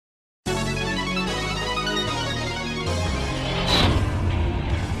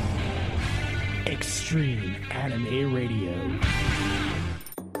Extreme Anime Radio.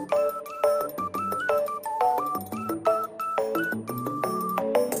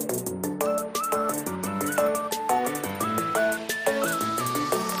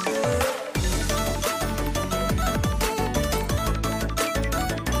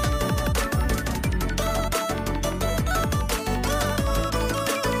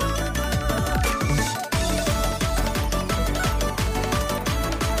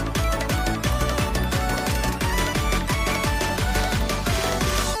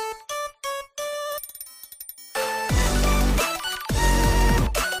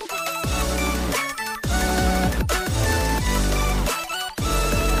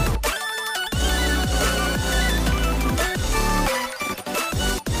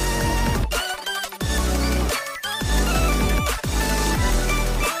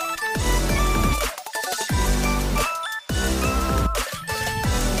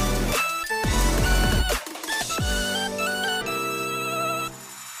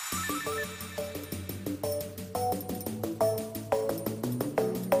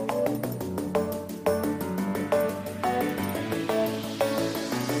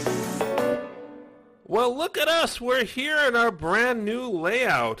 Well, look at us. We're here in our brand new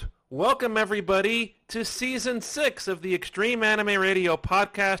layout. Welcome, everybody, to Season 6 of the Extreme Anime Radio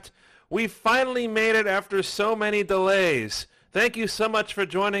podcast. We finally made it after so many delays. Thank you so much for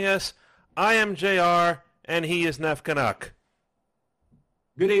joining us. I am JR, and he is Neff Canuck.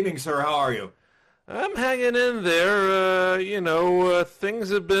 Good evening, sir. How are you? I'm hanging in there. Things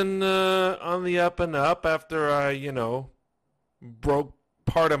have been on the up and up after I, broke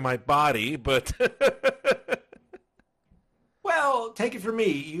part of my body, but Well, take it from me.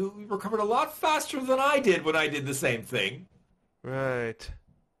 You recovered a lot faster than I did when I did the same thing. Right.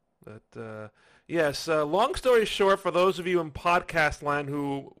 But, yes, long story short, for those of you in podcast land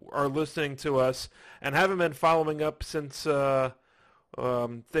who are listening to us and haven't been following up since things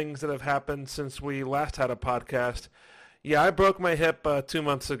that have happened since we last had a podcast, yeah, I broke my hip 2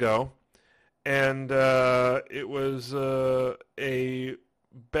 months ago, and it was a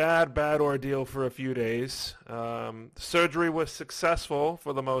bad ordeal for a few days. Surgery was successful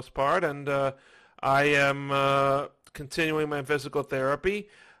for the most part, and I am continuing my physical therapy.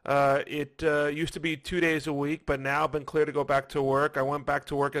 It used to be 2 days a week, but now I've been cleared to go back to work. I went back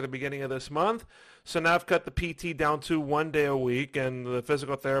to work at the beginning of this month, so now I've cut the PT down to 1 day a week, and the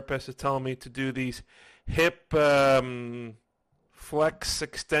physical therapist is telling me to do these hip flex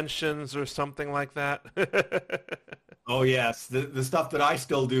extensions or something like that. Oh yes, the stuff that I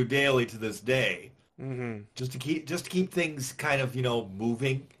still do daily to this day, just to keep things kind of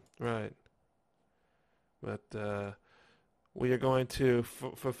moving. Right. But we are going to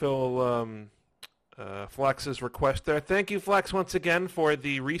fulfill Flex's request there. Thank you, Flex, once again for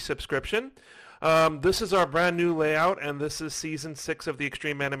the resubscription. This is our brand new layout, and this is Season 6 of the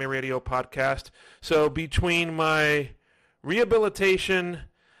Extreme Anime Radio podcast. So between my rehabilitation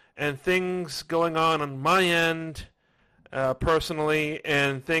and things going on my end, personally,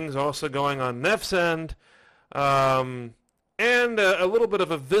 and things also going on Neff's end, and a little bit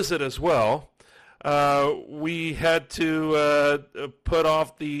of a visit as well, we had to put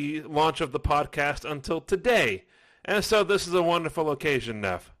off the launch of the podcast until today. And so this is a wonderful occasion,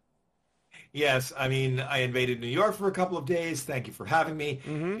 Neff. Yes, I mean, I invaded New York for a couple of days. Thank you for having me.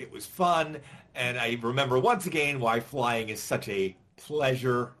 It was fun, and I remember once again why flying is such a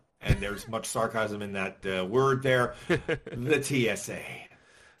pleasure. And there's much sarcasm in that word there. The TSA.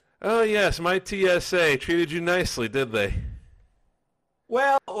 Oh, yes, my TSA treated you nicely, did they?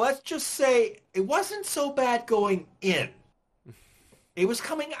 Well, let's just say it wasn't so bad going in. It was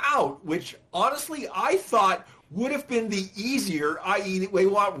coming out, which honestly I thought would have been the easier, i.e. they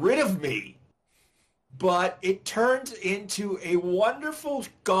want rid of me. But it turned into a wonderful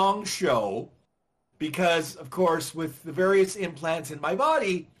gong show because, of course, with the various implants in my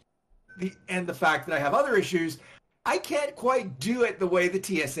body, and the fact that I have other issues, I can't quite do it the way the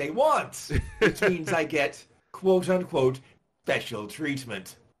TSA wants, which means I get, quote-unquote, special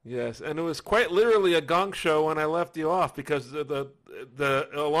treatment. Yes, and it was quite literally a gong show when I left you off because the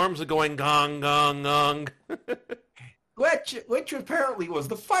alarms are going gong, gong, gong. Which apparently was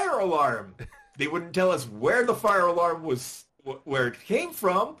the fire alarm. They wouldn't tell us where the fire alarm was, where it came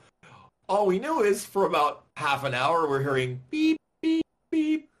from. All we knew is for about half an hour we're hearing beep, beep,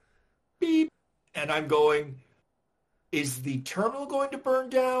 beep, beep, and I'm going, is the terminal going to burn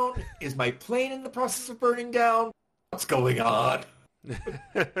down? Is my plane in the process of burning down? What's going on?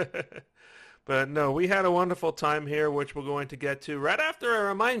 But no, we had a wonderful time here, which we're going to get to right after I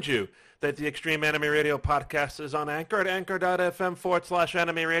remind you that the Extreme Anime Radio podcast is on Anchor at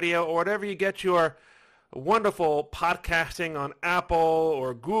anchor.fm/Anime Radio, or whatever you get your wonderful podcasting on Apple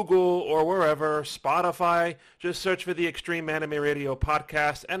or Google or wherever, Spotify. Just search for the Extreme Anime Radio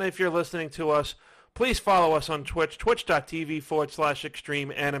podcast. And if you're listening to us, please follow us on Twitch,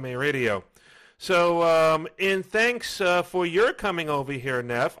 twitch.tv/Extreme Anime Radio. So, in thanks for your coming over here,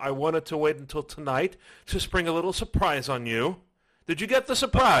 Neff, I wanted to wait until tonight to spring a little surprise on you. Did you get the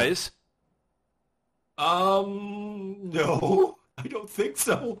surprise? No, I don't think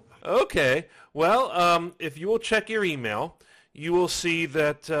so. Okay. Well, if you will check your email, you will see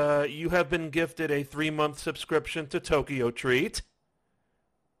that you have been gifted a 3-month subscription to Tokyo Treat.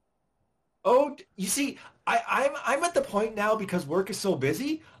 Oh, you see, I'm at the point now because work is so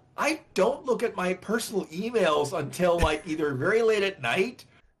busy. I don't look at my personal emails until like either very late at night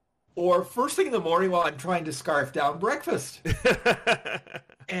or first thing in the morning while I'm trying to scarf down breakfast.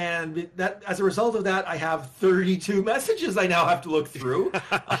 And that, as a result of that, I have 32 messages I now have to look through.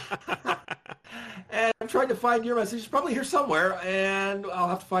 And I'm trying to find your message. It's probably here somewhere, and I'll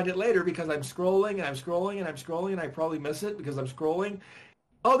have to find it later because I'm scrolling and I'm scrolling and I'm scrolling, and I probably miss it because I'm scrolling.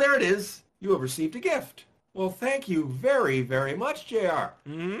 Oh, there it is. You have received a gift. Well, thank you very, very much, JR.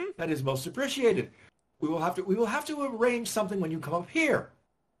 Mm-hmm. That is most appreciated. We will have to arrange something when you come up here.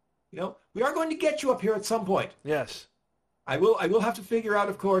 You know, we are going to get you up here at some point. Yes. I will have to figure out,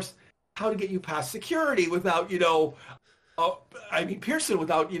 of course, how to get you past security without, Pearson,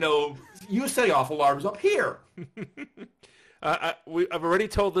 without, you setting off alarms up here. I've already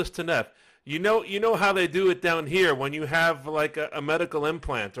told this to Neff. You know how they do it down here when you have like a medical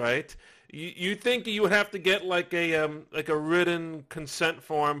implant, right? You think you would have to get like a written consent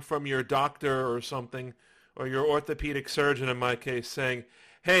form from your doctor or something, or your orthopedic surgeon in my case, saying,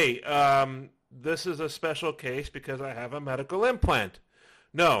 hey, this is a special case because I have a medical implant.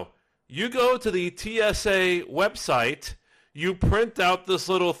 No, you go to the TSA website, you print out this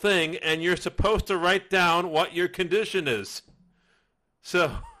little thing, and you're supposed to write down what your condition is.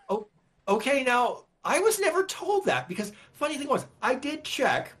 So... Oh, okay, now, I was never told that because funny thing was, I did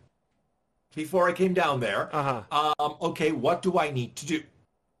check before I came down there. Uh-huh. Okay, what do I need to do?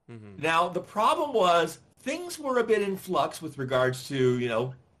 Mm-hmm. Now, the problem was things were a bit in flux with regards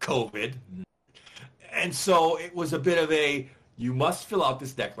to, COVID. And so it was a bit of you must fill out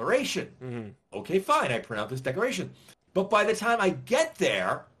this declaration. Mm-hmm. Okay, fine, I print out this declaration. But by the time I get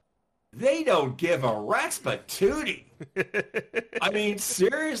there, they don't give a rat's patootie. I mean,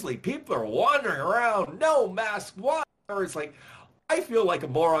 seriously, people are wandering around, no mask, whatever. It's like, I feel like a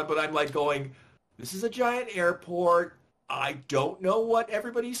moron, but I'm like going, this is a giant airport. I don't know what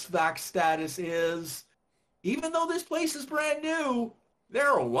everybody's vax status is. Even though this place is brand new, there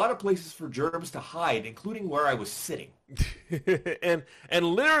are a lot of places for germs to hide, including where I was sitting. and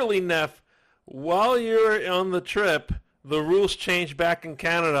literally, Neff, while you're on the trip, the rules changed back in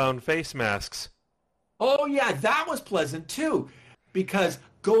Canada on face masks. Oh, yeah, that was pleasant, too, because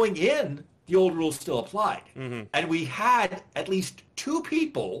going in, the old rules still applied. Mm-hmm. And we had at least 2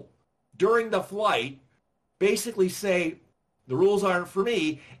 people during the flight basically say, the rules aren't for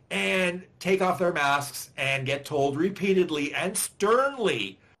me, and take off their masks and get told repeatedly and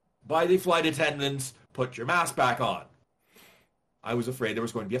sternly by the flight attendants, put your mask back on. I was afraid there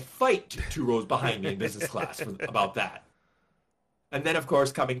was going to be a fight 2 rows behind me in business class about that. And then, of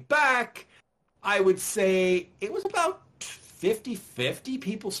course, coming back, I would say it was about 50-50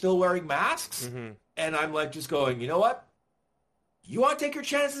 people still wearing masks. Mm-hmm. And I'm like just going, you know what? You want to take your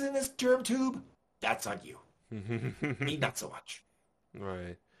chances in this germ tube? That's on you. Me, not so much.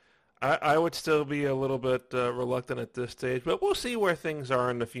 Right. I would still be a little bit reluctant at this stage, but we'll see where things are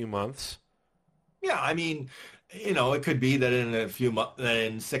in a few months. Yeah, I mean, it could be that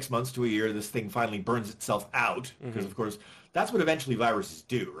in 6 months to a year, this thing finally burns itself out. Because, of course, that's what eventually viruses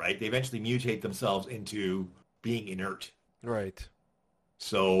do, right? They eventually mutate themselves into being inert. Right.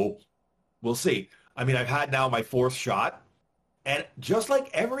 So we'll see. I mean, I've had now my 4th shot. And just like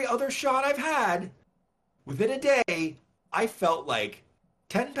every other shot I've had, within a day, I felt like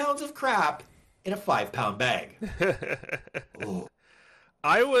 10 pounds of crap in a 5-pound bag. Oh.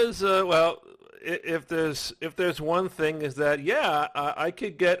 I was, if there's one thing is that, I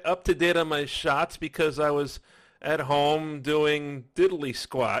could get up to date on my shots because I was at home doing diddly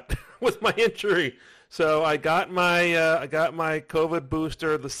squat with my injury. So I got my COVID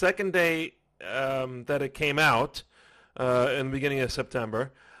booster the second day that it came out in the beginning of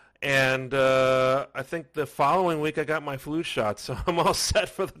September. And I think the following week I got my flu shot, so I'm all set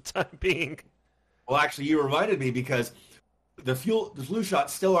for the time being. Well, actually, you reminded me because the flu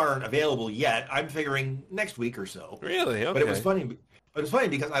shots still aren't available yet. I'm figuring next week or so. Really? Okay. But it was funny.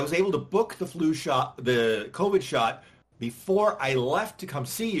 Because I was able to book the COVID shot before I left to come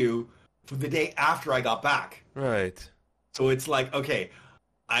see you, for the day after I got back. Right. So it's like, okay,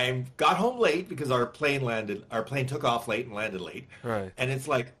 I got home late because our plane took off late and landed late. Right. And it's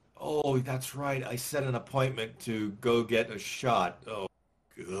like, oh, that's right. I set an appointment to go get a shot. Oh,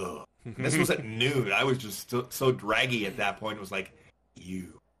 ugh. This was at noon. I was just so draggy at that point. It was like,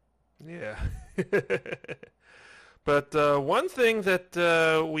 you. Yeah. But one thing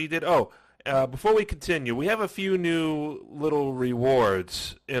that we did... before we continue, we have a few new little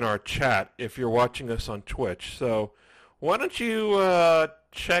rewards in our chat if you're watching us on Twitch. So why don't you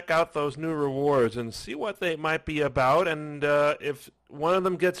check out those new rewards and see what they might be about. And if one of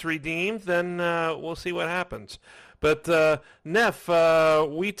them gets redeemed, then we'll see what happens. But Neff,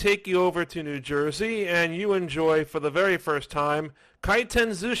 we take you over to New Jersey, and you enjoy, for the very first time, Kaiten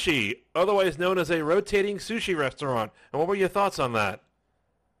Sushi, otherwise known as a rotating sushi restaurant. And what were your thoughts on that?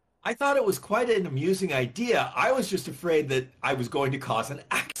 I thought it was quite an amusing idea. I was just afraid that I was going to cause an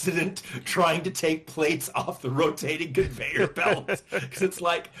accident trying to take plates off the rotating conveyor belt. Because it's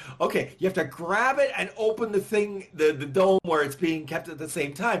like, okay, you have to grab it and open the thing, the dome where it's being kept at the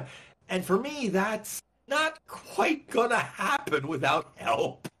same time. And for me, that's not quite going to happen without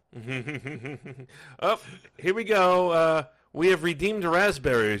help. Oh, here we go. We have redeemed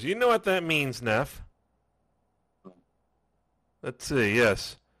raspberries. You know what that means, Neff. Let's see,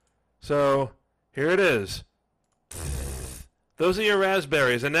 yes. So, here it is. Those are your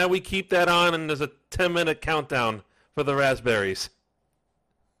raspberries, and now we keep that on, and there's a 10-minute countdown for the raspberries.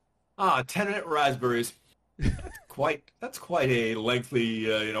 10-minute raspberries. That's quite a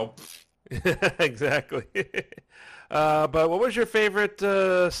lengthy, Exactly. But what was your favorite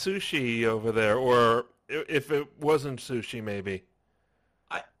sushi over there, or if it wasn't sushi, maybe?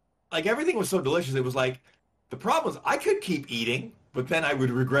 Everything was so delicious. It was like, the problem is I could keep eating, but then I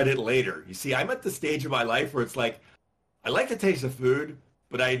would regret it later. You see, I'm at the stage of my life where it's like, I like the taste of food,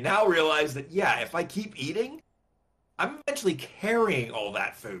 but I now realize that, yeah, if I keep eating, I'm eventually carrying all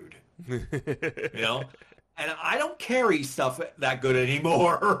that food. And I don't carry stuff that good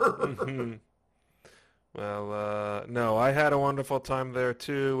anymore. Well, no, I had a wonderful time there,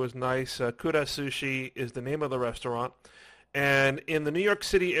 too. It was nice. Kura Sushi is the name of the restaurant. And in the New York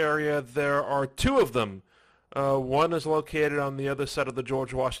City area, there are two of them. One is located on the other side of the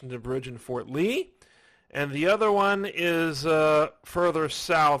George Washington Bridge in Fort Lee, and the other one is further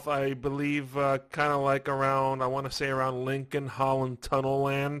south, I believe, kind of like around, I want to say around Lincoln, Holland, Tunnel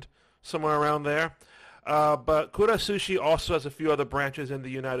Land, somewhere around there. But Kura Sushi also has a few other branches in the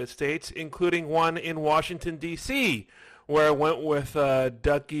United States, including one in Washington, D.C., where I went with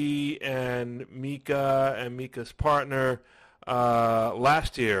Ducky and Mika's partner,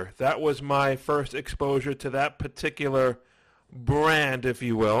 last year. That was my first exposure to that particular brand, if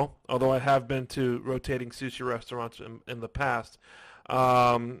you will, although I have been to rotating sushi restaurants in the past.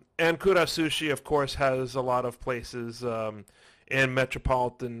 And Kura Sushi, of course, has a lot of places in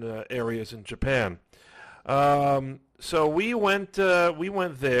metropolitan areas in Japan. So we went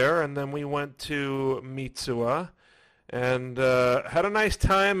there, and then we went to Mitsuwa, and had a nice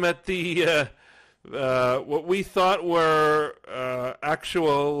time at the what we thought were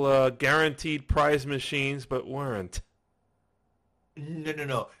actual guaranteed prize machines, but weren't.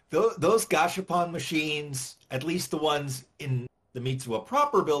 No. Those gashapon machines, at least the ones in the Mitsuwa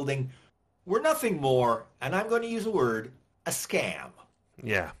proper building, were nothing more, and I'm going to use a word, a scam.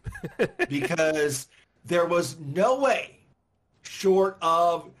 Yeah. Because there was no way, short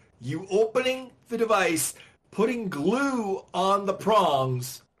of you opening the device, putting glue on the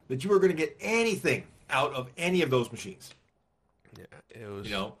prongs, that you were going to get anything out of any of those machines. Yeah, it was...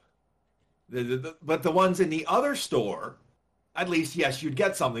 But the ones in the other store, at least, yes, you'd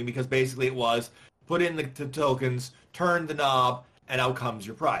get something, because basically it was put in the tokens, turn the knob, and out comes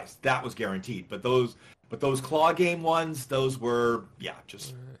your prize. That was guaranteed. But those claw game ones, those were,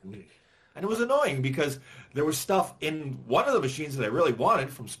 just... And it was annoying because there was stuff in one of the machines that I really wanted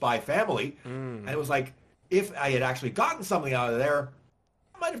from Spy Family, and it was like, if I had actually gotten something out of there,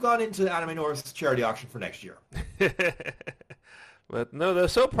 I might have gone into Anime North's charity auction for next year. But no, they're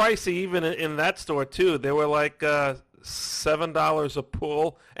so pricey even in that store too. They were like $7 a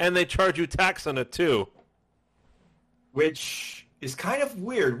pull, and they charge you tax on it too. Which is kind of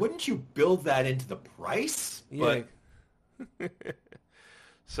weird. Wouldn't you build that into the price? Yeah.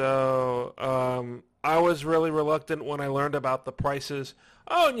 So I was really reluctant when I learned about the prices.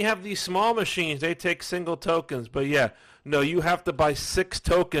 Oh, and you have these small machines. They take single tokens. But yeah, no, you have to buy 6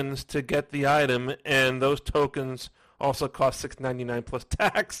 tokens to get the item, and those tokens also cost $6.99 plus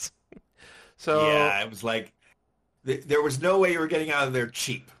tax. So yeah, it was like there was no way you were getting out of there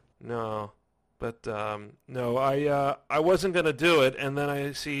cheap. No. But no, I wasn't gonna do it, and then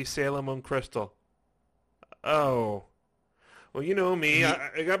I see Sailor Moon Crystal. Oh, well, you know me.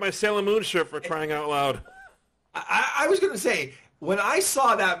 I got my Sailor Moon shirt for crying out loud. I was going to say, when I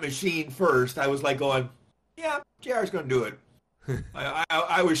saw that machine first, I was like going, yeah, JR's going to do it.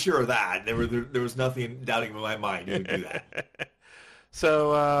 I was sure of that. There was nothing doubting in my mind he would do that.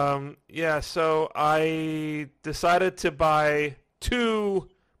 So, so I decided to buy 2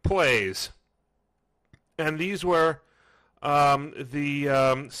 plays. And these were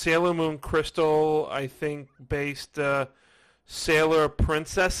the Sailor Moon Crystal, I think, based Sailor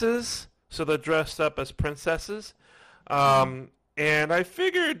Princesses. So they're dressed up as princesses. And I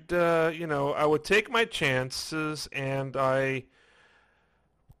figured, I would take my chances, and I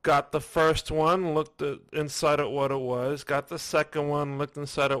got the first one, looked inside at what it was, got the second one, looked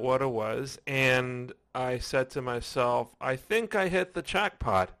inside at what it was, and I said to myself, I think I hit the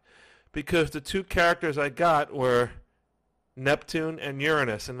jackpot, because the 2 characters I got were Neptune and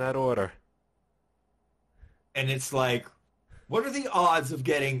Uranus in that order. And it's like, what are the odds of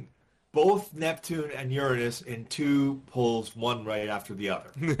getting both Neptune and Uranus in 2 pulls, one right after the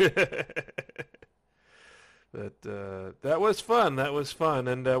other? But that was fun. That was fun.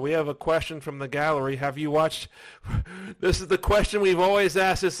 And we have a question from the gallery. Have you watched? This is the question we've always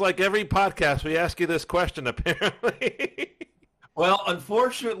asked. It's like every podcast we ask you this question, apparently. Well,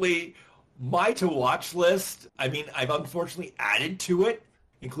 unfortunately, my to-watch list, I've unfortunately added to it,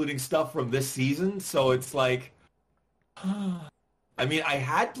 including stuff from this season. So it's like, I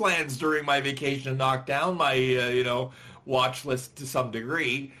had plans during my vacation to knock down my, watch list to some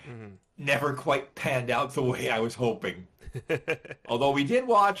degree. Mm-hmm. Never quite panned out the way I was hoping. Although we did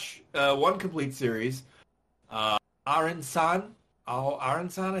watch one complete series, Aran-san.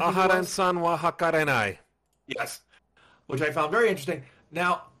 Aran-san, I think Aharan-san wa Hakarenai. Yes, which I found very interesting.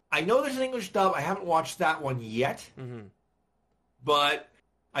 Now, I know there's an English dub. I haven't watched that one yet. Mm-hmm. But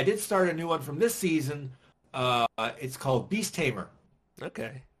I did start a new one from this season. It's called Beast Tamer.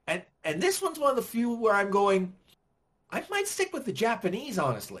 Okay. And this one's one of the few where I'm going, I might stick with the Japanese,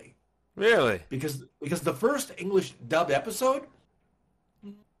 honestly. Really? Because the first English dubbed episode,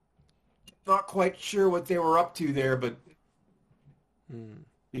 not quite sure what they were up to there, but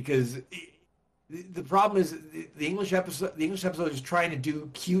because the problem is the English episode is trying to do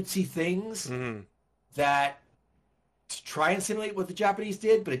cutesy things that to try and simulate what the Japanese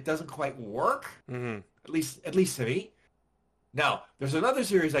did, but it doesn't quite work. Mm-hmm. At least to me. Now, there's another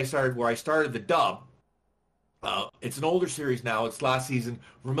series I started where I started the dub. It's an older series now. It's last season,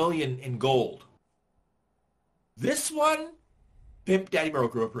 Vermilion in Gold. This one, Pimp Daddy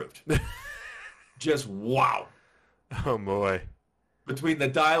Moroku approved. Just wow. Oh, boy. Between the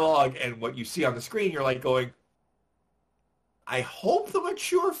dialogue and what you see on the screen, you're like going, I hope the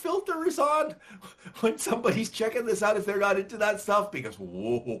mature filter is on when somebody's checking this out if they're not into that stuff, because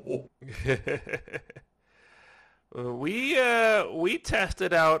whoa. We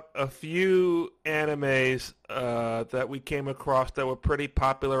tested out a few animes that we came across that were pretty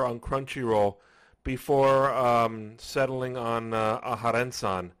popular on Crunchyroll before settling on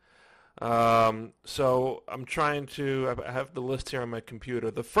Aharen-san. So I'm trying to... I have the list here on my computer.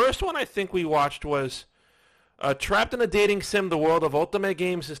 The first one I think we watched was Trapped in a Dating Sim, The World of Ultimate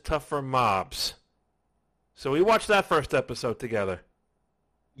Games is Tough for Mobs. So we watched that first episode together.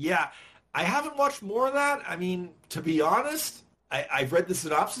 Yeah. I haven't watched more of that. To be honest, I've read the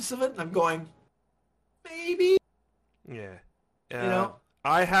synopsis of it, and I'm going, maybe. Yeah.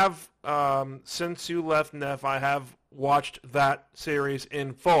 I have, since you left, Neff, I have watched that series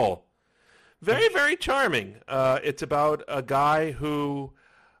in full. Very, very charming. It's about a guy who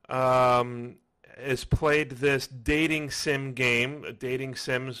has played this dating sim game. Dating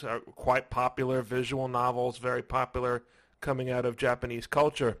sims are quite popular, visual novels, very popular coming out of Japanese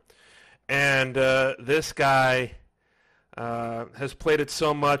culture. And this guy has played it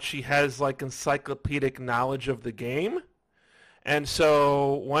so much, he has like encyclopedic knowledge of the game. And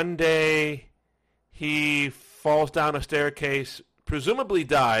so one day he falls down a staircase, presumably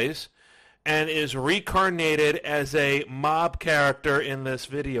dies, and is reincarnated as a mob character in this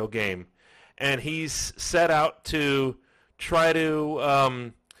video game. And he's set out to try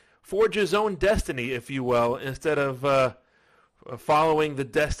to forge his own destiny, if you will, instead of... following the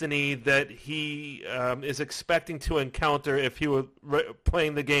destiny that he is expecting to encounter if he were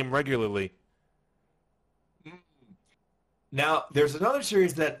playing the game regularly. Now, there's another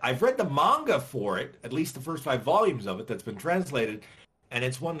series that I've read the manga for it, at least the first 5 volumes of it, that's been translated, and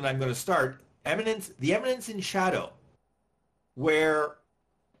it's one that I'm going to start, The Eminence in Shadow, where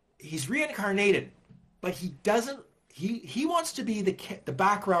he's reincarnated, but he doesn't he wants to be the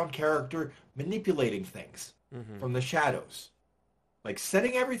background character manipulating things from the shadows, like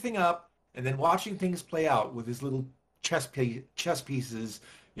setting everything up and then watching things play out with his little chess pieces,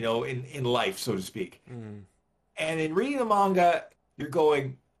 in life, so to speak. And in reading the manga, you're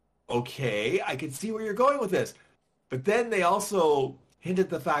going, okay, I can see where you're going with this. But then they also hint at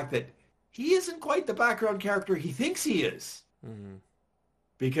the fact that he isn't quite the background character he thinks he is.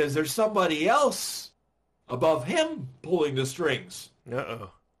 Because there's somebody else above him pulling the strings.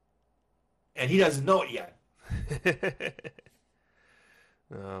 Uh-oh. And he doesn't know it yet.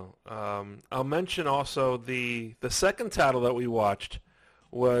 No. I'll mention also the second title that we watched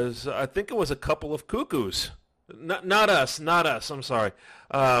was, I think it was A Couple of Cuckoos. Not us, I'm sorry.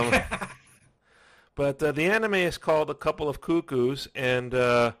 But the anime is called A Couple of Cuckoos, and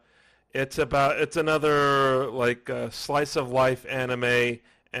it's another like slice of life anime,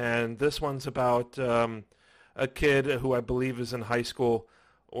 and this one's about a kid who I believe is in high school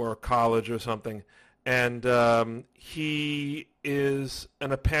or college or something, and he is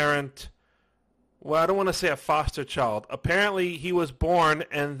an apparent, well, I don't want to say a foster child. Apparently he was born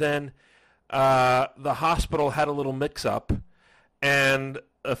and then the hospital had a little mix-up, and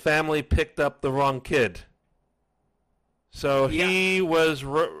a family picked up the wrong kid. So he was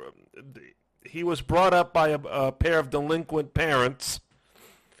brought up by a pair of delinquent parents,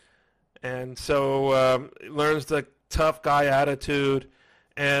 and so learns the tough guy attitude,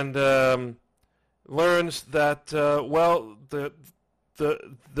 and learns that the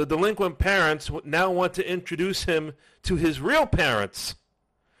delinquent parents now want to introduce him to his real parents.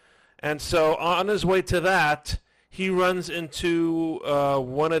 And so on his way to that, he runs into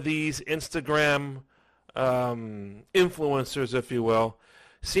one of these Instagram influencers, if you will,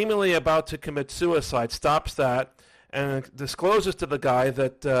 seemingly about to commit suicide, stops that, and discloses to the guy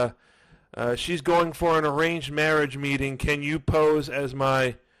that she's going for an arranged marriage meeting. Can you pose as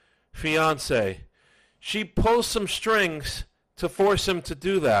my fiancé? She pulls some strings to force him to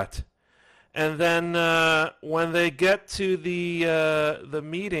do that. And then when they get to the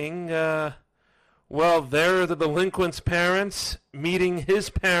meeting, they're the delinquent's parents meeting his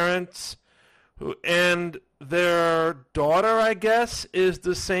parents, and their daughter, I guess, is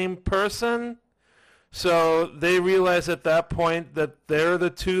the same person. So they realize at that point that they're the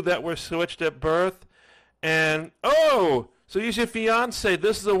two that were switched at birth. And, so you're your fiancé.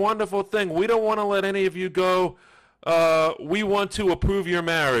 This is a wonderful thing. We don't want to let any of you go. We want to approve your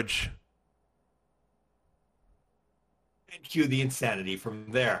marriage. And cue the insanity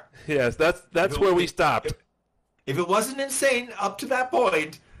from there. Yes, that's where we stopped. If it wasn't insane up to that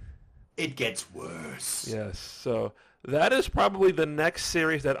point, it gets worse. Yes, so that is probably the next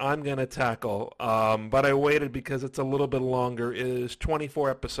series that I'm going to tackle, but I waited because it's a little bit longer. It is 24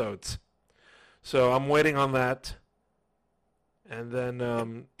 episodes. So I'm waiting on that. And then...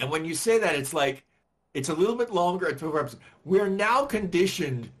 and when you say that, it's like, it's a little bit longer at 24 episodes. We're now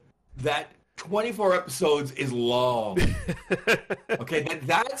conditioned that 24 episodes is long. Okay,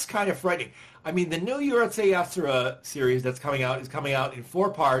 that's kind of frightening. I mean, the new Urusei Yatsura series that's coming out is coming out in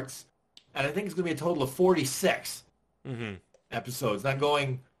 4 parts, and I think it's going to be a total of 46 episodes. And I'm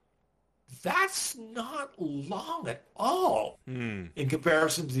going, that's not long at all in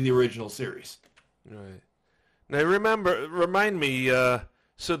comparison to the original series. Right. Now remind me,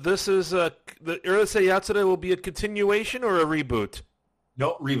 so this is, the Urusei Yatsura will be a continuation or a reboot?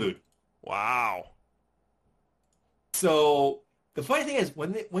 No, reboot. Wow. So the funny thing is,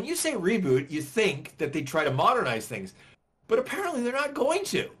 when you say reboot, you think that they try to modernize things, but apparently they're not going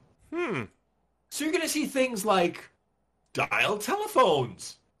to. So you're going to see things like dial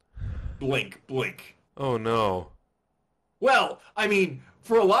telephones. Blink, blink. Oh, no. Well, I mean,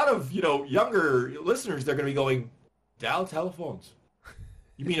 for a lot of, younger listeners, they're going to be going, dial telephones.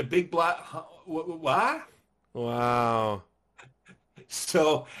 You mean a big black... What? Wow.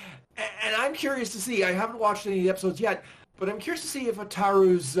 So, and I'm curious to see, I haven't watched any of the episodes yet, but I'm curious to see if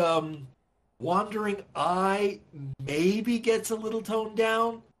Ataru's wandering eye maybe gets a little toned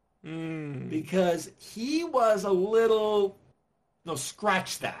down. Because he was a little... No,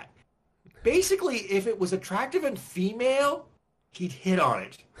 scratch that. Basically, if it was attractive and female, he'd hit on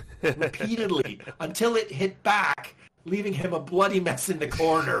it repeatedly until it hit back, leaving him a bloody mess in the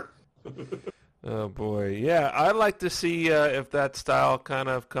corner. Oh, boy. Yeah, I'd like to see if that style kind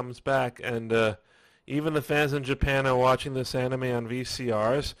of comes back. And even the fans in Japan are watching this anime on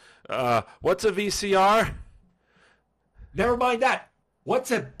VCRs. What's a VCR? Never mind that.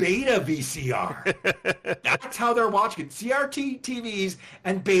 What's a beta VCR? That's how they're watching it. CRT TVs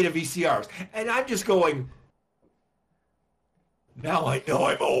and beta VCRs. And I'm just going, Now I know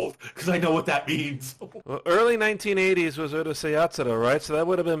I'm old because I know what that means. Well, early 1980s was Urusei Yatsura, right? So that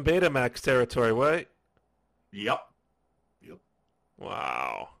would have been Betamax territory, right? Yep.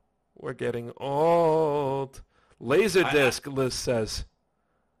 Wow. We're getting old. Laserdisc, Liz says.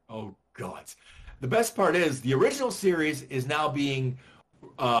 Oh, God. The best part is the original series is now being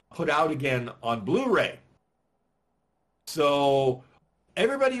put out again on Blu-ray. So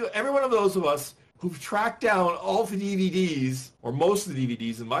every one of those of us who've tracked down all the DVDs, or most of the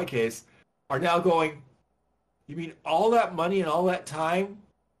DVDs in my case, are now going, you mean all that money and all that time,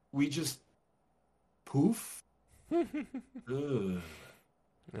 we just poof? Ugh.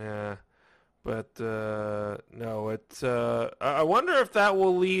 Yeah. But, no, it's, I wonder if that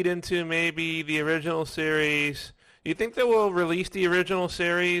will lead into maybe the original series. You think they will release the original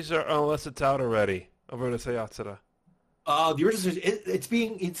series, or unless it's out already, of Urusei Yatsura? The original series,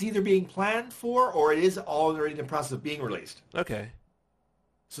 it's either being planned for, or it is already in the process of being released. Okay.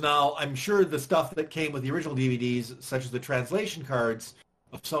 So now I'm sure the stuff that came with the original DVDs, such as the translation cards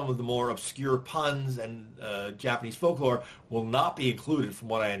of some of the more obscure puns and Japanese folklore, will not be included, from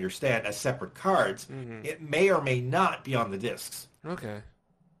what I understand, as separate cards. Mm-hmm. It may or may not be on the discs. Okay.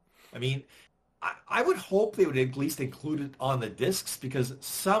 I mean, I would hope they would at least include it on the discs, because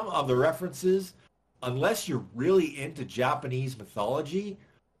some of the references, unless you're really into Japanese mythology,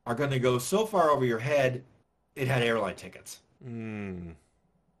 are going to go so far over your head, it had airline tickets.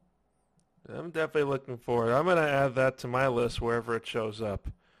 I'm definitely looking forward. I'm going to add that to my list wherever it shows up.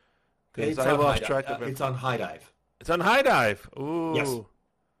 Because I lost track of it. It's on High Dive. It's on High Dive. Ooh. Yes.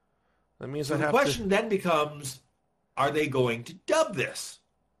 That means So I the have question then becomes, are they going to dub this?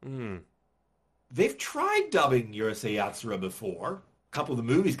 They've tried dubbing Urusei Yatsura before. A couple of the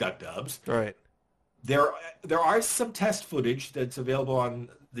movies got dubs. Right. There are some test footage that's available on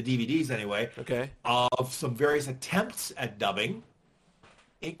the DVDs anyway. Okay. Of some various attempts at dubbing,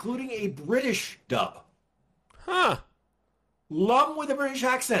 including a British dub. Huh. Lum with a British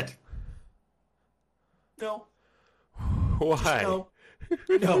accent. No. Why?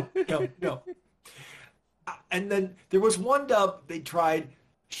 No. And then there was one dub they tried.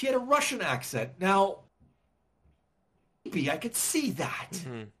 She had a Russian accent. Now, maybe I could see that.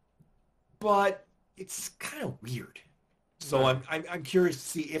 Mm-hmm. But it's kind of weird. So Right. I'm curious to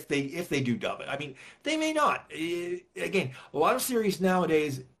see if they do dub it. I mean, they may not. Again, a lot of series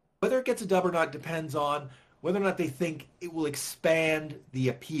nowadays, whether it gets a dub or not depends on whether or not they think it will expand the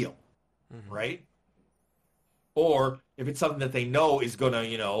appeal, right? Or if it's something that they know is going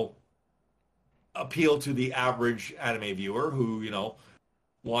to, appeal to the average anime viewer who,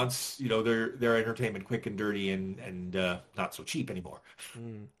 wants, their entertainment quick and dirty and not so cheap anymore.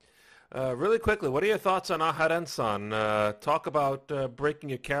 Really quickly, what are your thoughts on Aharen-san? Talk about breaking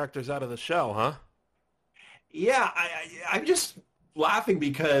your characters out of the shell, huh? Yeah, I'm just laughing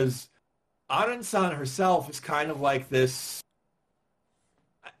because Aharen-san herself is kind of like this,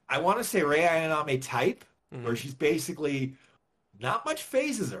 I want to say Rei Ayanami type, where she's basically not much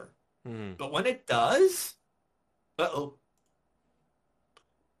phases her. But when it does, uh-oh.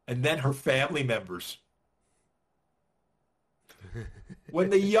 And then her family members. When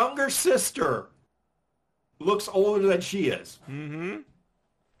the younger sister looks older than she is, and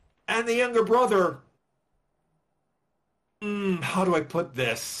the younger brother, how do I put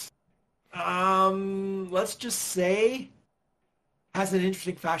this? Let's just say, has an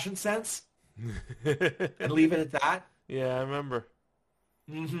interesting fashion sense, and leave it at that. Yeah, I remember.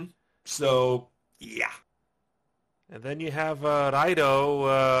 So, yeah. And then you have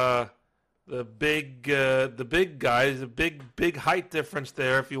Raido, the big guy, the big height difference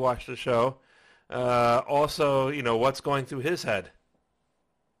there if you watch the show. Also, what's going through his head.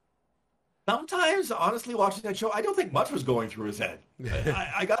 Sometimes, honestly, watching that show, I don't think much was going through his head.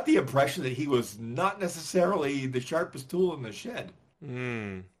 I got the impression that he was not necessarily the sharpest tool in the shed.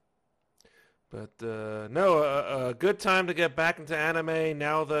 But, no, a good time to get back into anime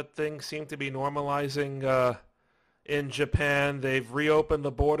now that things seem to be normalizing in Japan. They've reopened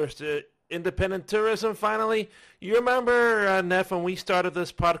the borders to independent tourism finally. You remember, Neff, when we started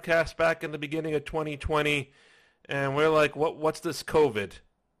this podcast back in the beginning of 2020, and we're like, what's this COVID?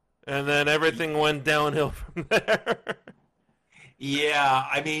 And then everything went downhill from there. Yeah,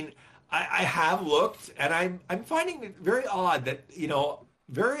 I mean, I have looked, and I'm finding it very odd that,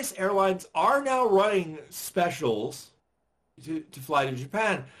 various airlines are now running specials to fly to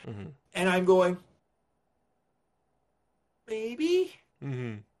Japan. And I'm going, maybe?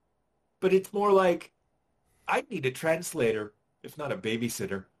 But it's more like, I need a translator, if not a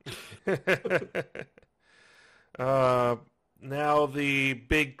babysitter. now the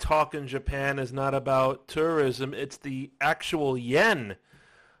big talk in Japan is not about tourism, it's the actual yen.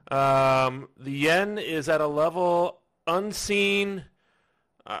 The yen is at a level unseen,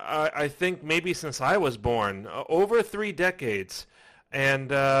 I think maybe since I was born, over 3 decades.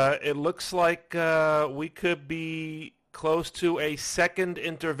 And it looks like we could be close to a second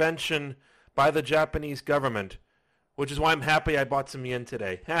intervention by the Japanese government, which is why I'm happy I bought some yen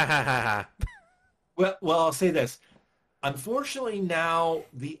today. Ha ha ha ha. Well, I'll say this. Unfortunately, now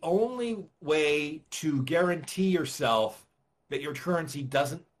the only way to guarantee yourself that your currency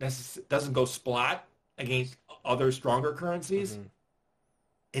doesn't go splat against other stronger currencies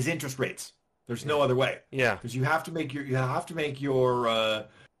is interest rates. There's no other way. Yeah, because you have to make your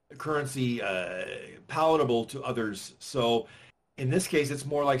currency palatable to others. So in this case, it's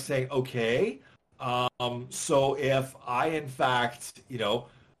more like saying, okay, so if I in fact,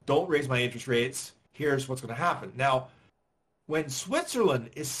 don't raise my interest rates, here's what's going to happen. Now, when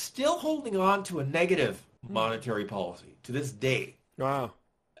Switzerland is still holding on to a negative monetary policy to this day, wow,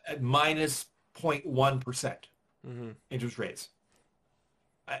 at minus 0.1% interest rates,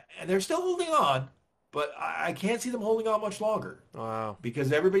 and they're still holding on, but I can't see them holding on much longer. Wow,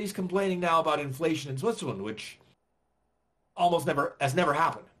 because everybody's complaining now about inflation in Switzerland, which has never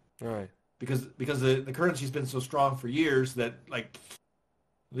happened. right. Because the currency's been so strong for years that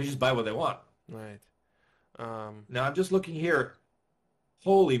they just buy what they want. Right. Now I'm just looking here.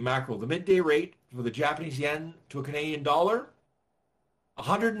 Holy mackerel! The midday rate for the Japanese yen to a Canadian dollar,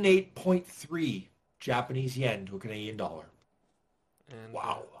 108.3 Japanese yen to a Canadian dollar. And,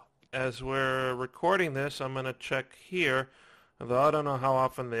 wow. As we're recording this, I'm going to check here. Although I don't know how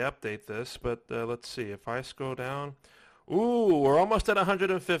often they update this, but let's see. If I scroll down, ooh, we're almost at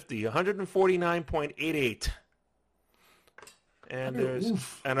 150, 149.88.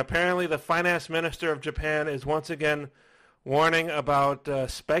 And apparently the finance minister of Japan is once again warning about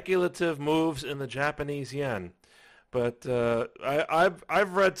speculative moves in the Japanese yen. But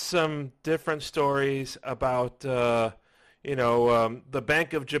I've read some different stories about the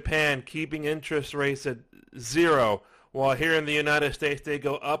Bank of Japan keeping interest rates at 0, while here in the United States they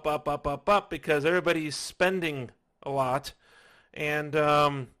go up, up, up, up, up because everybody's spending a lot. And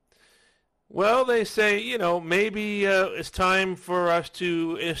well, they say, maybe it's time for us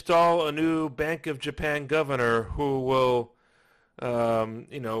to install a new Bank of Japan governor who will,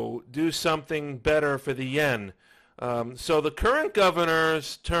 do something better for the yen. So the current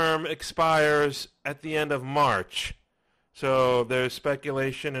governor's term expires at the end of March. So there's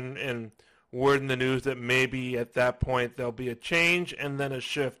speculation and word in the news that maybe at that point there'll be a change and then a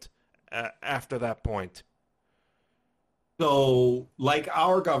shift after that point. So, like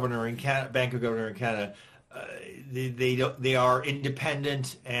our governor in Canada, Bank of Governor in Canada, they are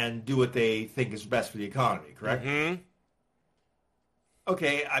independent and do what they think is best for the economy. Correct? Mm-hmm.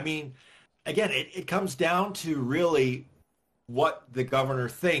 Okay. I mean, again, it comes down to really what the governor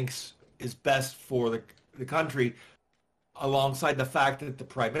thinks is best for the country, alongside the fact that the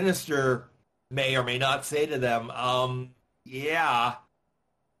prime minister may or may not say to them, you got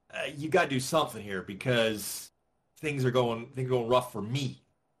to do something here because things are going rough for me.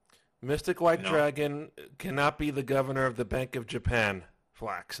 Mystic White Dragon cannot be the governor of the Bank of Japan,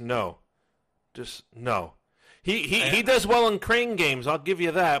 Flax. No. Just no. He does well in crane games, I'll give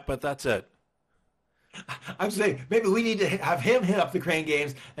you that, but that's it. I'm saying maybe we need to have him hit up the crane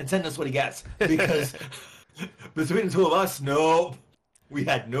games and send us what he gets, because between the two of us, no, we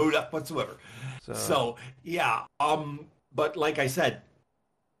had no luck whatsoever. So yeah, but like I said,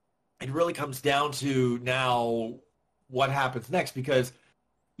 it really comes down to now what happens next, because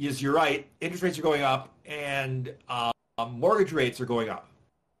yes, you're right, interest rates are going up and mortgage rates are going up.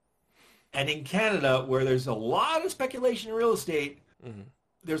 And in Canada, where there's a lot of speculation in real estate,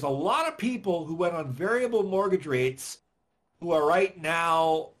 there's a lot of people who went on variable mortgage rates who are right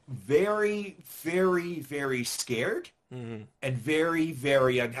now very, very, very scared and very,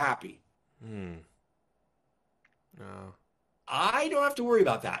 very unhappy. I don't have to worry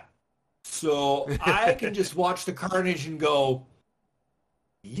about that. So I can just watch the carnage and go,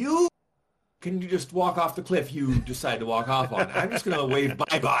 you can just walk off the cliff you decide to walk off on. I'm just going to wave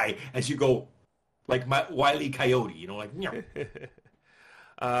bye-bye as you go like my Wile E. Coyote, like,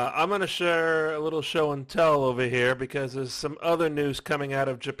 I'm going to share a little show and tell over here because there's some other news coming out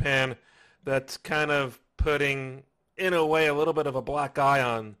of Japan that's kind of putting, in a way, a little bit of a black eye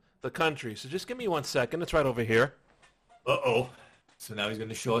on the country. So just give me 1 second. It's right over here. Uh-oh. So now he's going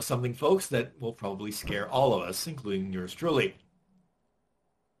to show us something, folks, that will probably scare all of us, including yours truly.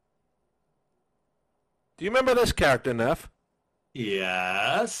 Do you remember this character, Neff?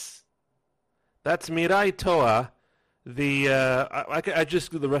 Yes. That's Mirai Toa, I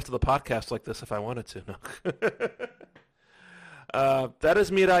just do the rest of the podcast like this if I wanted to. No. That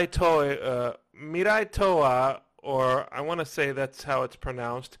is Mirai Toa, or I want to say that's how it's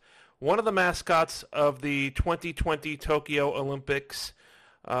pronounced, one of the mascots of the 2020 Tokyo Olympics.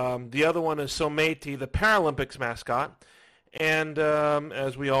 The other one is Someiti, the Paralympics mascot. And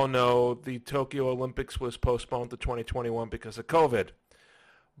as we all know, the Tokyo Olympics was postponed to 2021 because of COVID.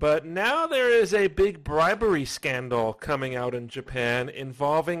 But now there is a big bribery scandal coming out in Japan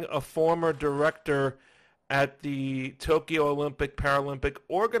involving a former director at the Tokyo Olympic Paralympic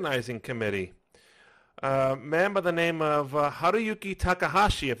Organizing Committee. A man by the name of Haruyuki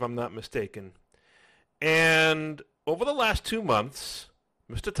Takahashi, if I'm not mistaken. And over the last 2 months,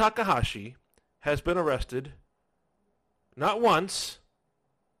 Mr. Takahashi has been arrested not once,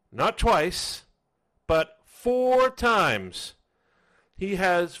 not twice, but 4 times. He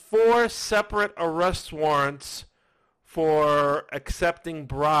has 4 separate arrest warrants for accepting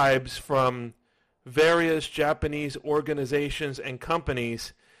bribes from various Japanese organizations and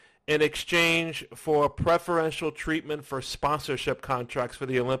companies in exchange for preferential treatment for sponsorship contracts for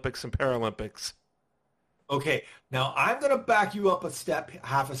the Olympics and Paralympics. Okay, now I'm going to back you up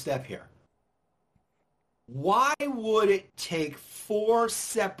half a step here. Why would it take 4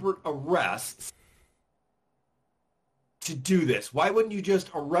 separate arrests to do this? Why wouldn't you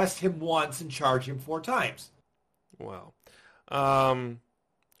just arrest him once and charge him 4 times? Well,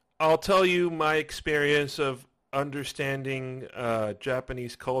 I'll tell you my experience of understanding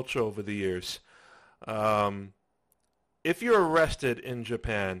Japanese culture over the years. If you're arrested in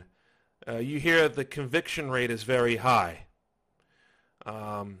Japan, you hear the conviction rate is very high.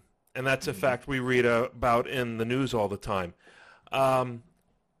 And that's a fact we read about in the news all the time.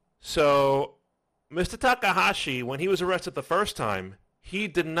 So Mr. Takahashi, when he was arrested the first time, he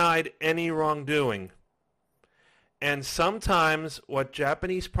denied any wrongdoing. And sometimes what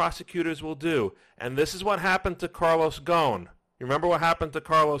Japanese prosecutors will do, and this is what happened to Carlos Ghosn. You remember what happened to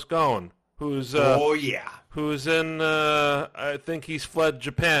Carlos Ghosn? Who's in, I think he's fled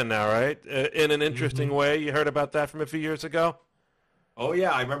Japan now, right? In an interesting way. You heard about that from a few years ago? Oh,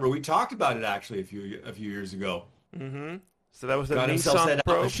 yeah. I remember we talked about it, actually, a few years ago. Mm-hmm. So that was the Got himself Nissan set up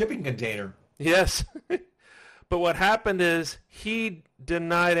probe. a shipping container. Yes. But what happened is he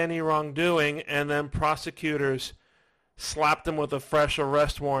denied any wrongdoing, and then prosecutors slapped him with a fresh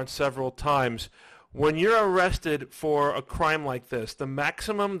arrest warrant several times. When you're arrested for a crime like this, the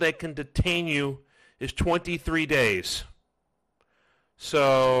maximum they can detain you is 23 days.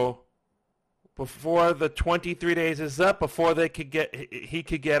 So before the 23 days is up, before he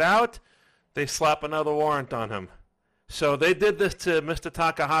could get out, they slap another warrant on him. So they did this to Mr.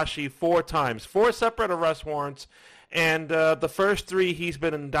 Takahashi 4 times, 4 separate arrest warrants, and the first 3 he's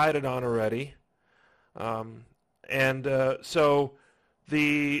been indicted on already. So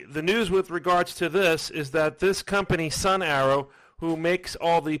the news with regards to this is that this company, Sun Arrow, who makes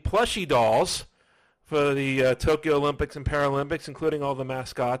all the plushie dolls for the Tokyo Olympics and Paralympics, including all the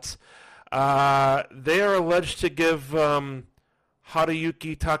mascots, they are alleged to give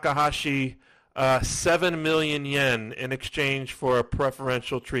Haruyuki Takahashi 7 million yen in exchange for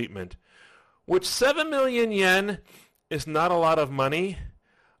preferential treatment, which 7 million yen is not a lot of money,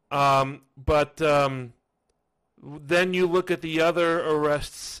 but then you look at the other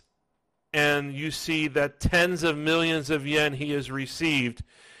arrests and you see that tens of millions of yen he has received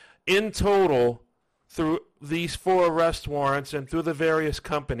in total through these 4 arrest warrants and through the various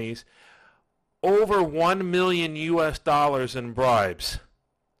companies, over $1 million in bribes.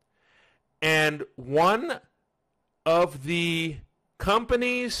 And one of the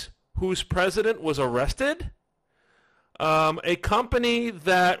companies whose president was arrested, a company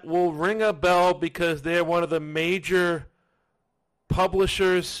that will ring a bell because they're one of the major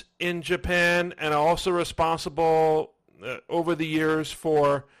publishers in Japan and are also responsible over the years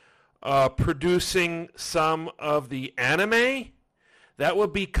for producing some of the anime, that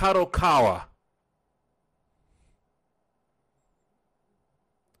would be Kadokawa.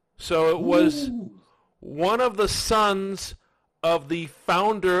 So it was one of the sons of the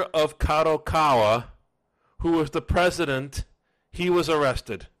founder of Kadokawa, who was the president. He was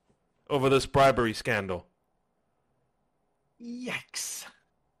arrested over this bribery scandal. Yikes.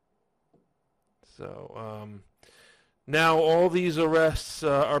 So now all these arrests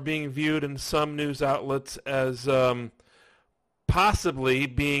are being viewed in some news outlets as possibly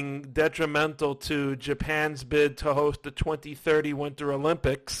being detrimental to Japan's bid to host the 2030 Winter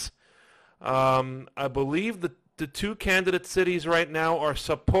Olympics. I believe the 2 candidate cities right now are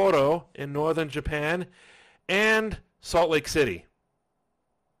Sapporo in northern Japan and Salt Lake City.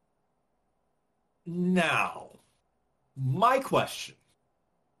 Now, My question,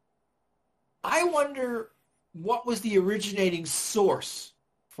 I wonder what was the originating source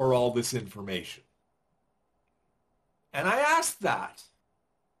for all this information? And I ask that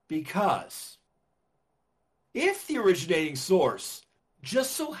because if the originating source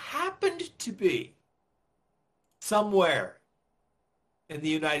just so happened to be somewhere in the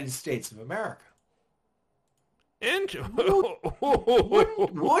United States of America, wouldn't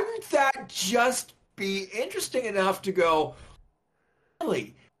that just be interesting enough to go,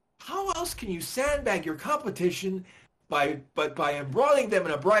 really, how else can you sandbag your competition by embroiling them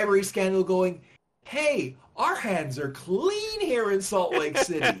in a bribery scandal going, hey, our hands are clean here in Salt Lake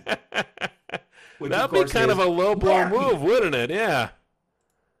City? That'd be kind of a low-blow move, wouldn't it? Yeah.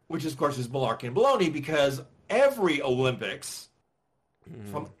 Which, of course, is malarkey and baloney, because every Olympics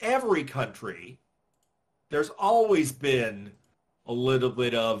from every country, there's always been a little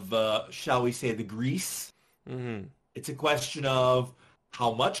bit of, shall we say, the grease. Mm-hmm. It's a question of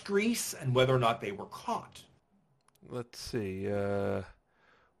how much grease and whether or not they were caught. Let's see.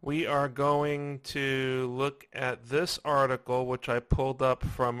 We are going to look at this article, which I pulled up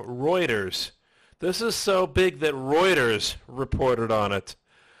from Reuters. This is so big that Reuters reported on it.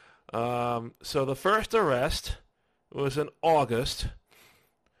 So the first arrest was in August,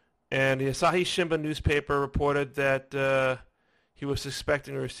 and the Asahi Shimbun newspaper reported that he was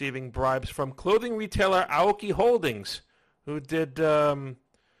suspecting of receiving bribes from clothing retailer Aoki Holdings, who did the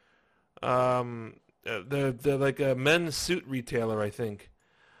like a men's suit retailer, I think.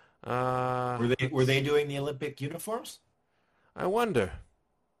 Were they doing the Olympic uniforms? I wonder.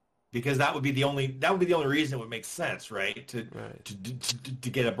 Because that would be the only reason it would make sense, right? To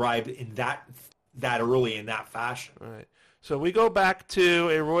get a bribe in that early in that fashion. Right. So we go back to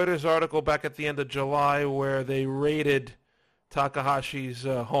a Reuters article back at the end of July where they raided Takahashi's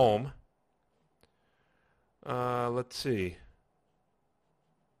home. Let's see.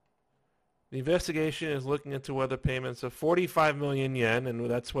 The investigation is looking into whether payments of 45 million yen, and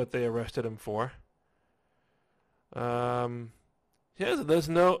that's what they arrested him for. Yeah, there's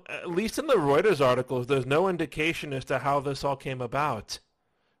no, at least in the Reuters articles, there's no indication as to how this all came about.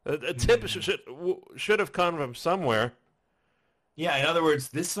 A tip should have come from somewhere. Yeah, in other words,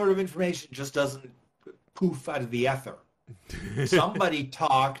 this sort of information just doesn't poof out of the ether. Somebody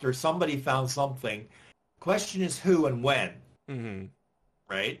talked or somebody found something. Question is who and when,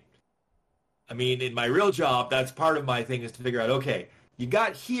 right? I mean, in my real job, that's part of my thing is to figure out, okay, you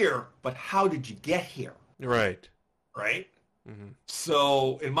got here, but how did you get here? Right. Right?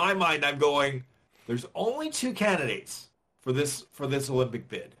 So in my mind, I'm going, there's only two candidates for this Olympic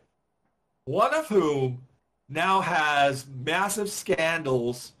bid. One of whom now has massive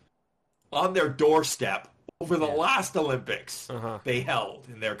scandals on their doorstep over the last Olympics they held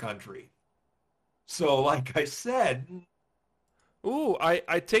in their country. So like I said... Ooh,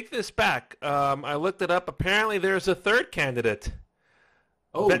 I take this back. I looked it up. Apparently there's a third candidate.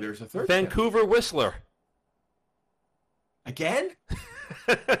 Oh, there's a third Vancouver candidate. Whistler. Again?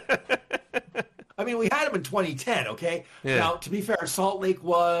 I mean, we had him in 2010, okay? Yeah. Now, to be fair, Salt Lake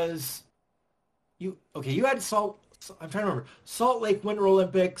was... You had I'm trying to remember. Salt Lake Winter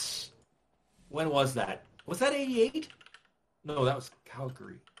Olympics, when was that? Was that 88? No, that was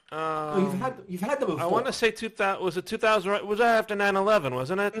Calgary. No, you've had them before. I want to say 2000. Was it 2000? Was that after 9/11?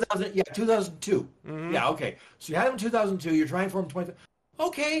 Wasn't it? 2002. Yeah, okay. So you had them in 2002. You're trying for them 20.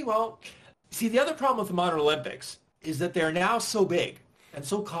 Okay, well, see, the other problem with the modern Olympics is that they're now so big and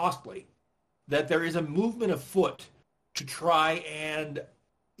so costly that there is a movement afoot to try and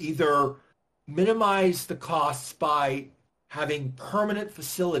either minimize the costs by having permanent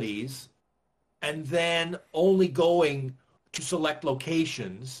facilities and then only going to select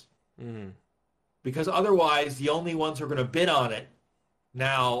locations, because otherwise the only ones who are going to bid on it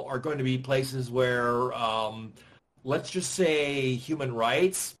now are going to be places where, let's just say, human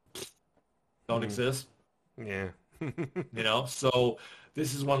rights don't exist. Yeah. So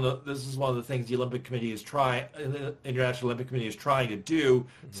this is one of the things the Olympic Committee is trying. The International Olympic Committee is trying to do.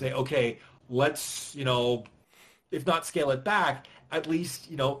 Say, okay, let's if not scale it back, at least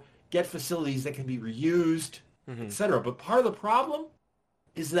get facilities that can be reused, etc. But part of the problem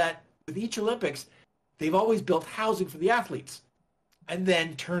is that with each Olympics, they've always built housing for the athletes and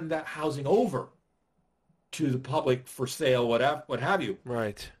then turned that housing over to the public for sale, what have you.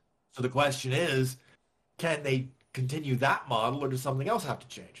 Right. So the question is, can they continue that model, or does something else have to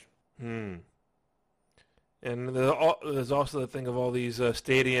change? And there's also the thing of all these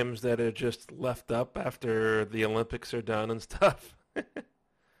stadiums that are just left up after the Olympics are done and stuff.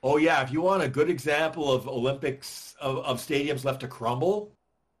 Oh, yeah. If you want a good example of Olympics, of stadiums left to crumble,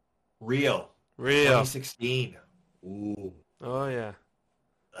 Rio 2016. Ooh, Oh yeah.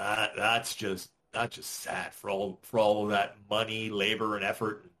 that's just sad for all of that money, labor, and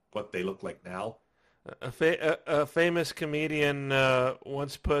effort. What they look like now. A famous comedian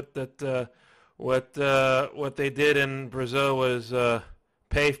once put that what they did in Brazil was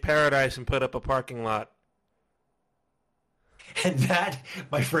pave paradise and put up a parking lot. And that,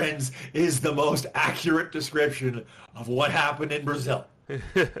 my friends, is the most accurate description of what happened in Brazil.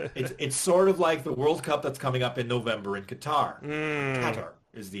 It's sort of like the World Cup that's coming up in November in Qatar. Qatar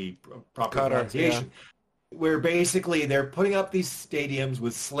is the proper Qatar, pronunciation. Where basically they're putting up these stadiums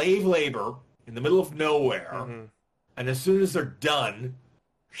with slave labor in the middle of nowhere. And as soon as they're done,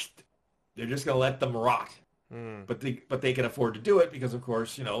 they're just going to let them rot. But they can afford to do it because, of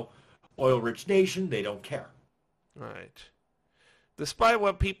course, oil-rich nation, they don't care. Right. Despite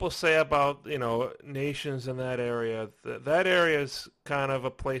what people say about, nations in that area, that area is kind of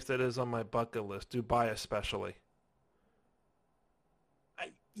a place that is on my bucket list, Dubai especially.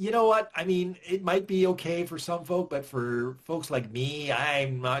 You know what? I mean, it might be okay for some folk, but for folks like me,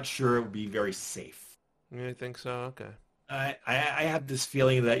 I'm not sure it would be very safe. You think so? Okay. I have this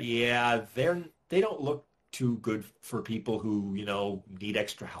feeling that, they don't look too good for people who, need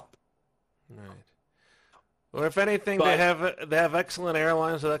extra help. Right. Well, if anything, they have excellent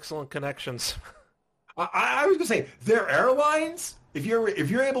airlines with excellent connections. I was gonna say their airlines. If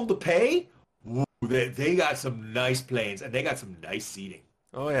you're able to pay, they got some nice planes and they got some nice seating.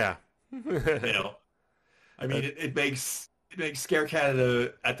 Oh yeah. I mean, it makes Scare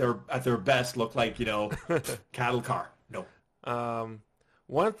Canada at their best look like cattle car. No.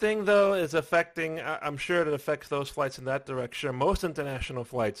 One thing though is affecting. I'm sure it affects those flights in that direction. Most international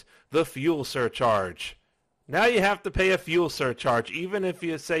flights, the fuel surcharge. Now you have to pay a fuel surcharge, even if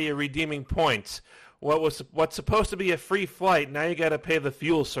you say you're redeeming points. What's supposed to be a free flight, now you got to pay the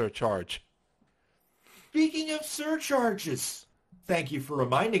fuel surcharge. Speaking of surcharges, thank you for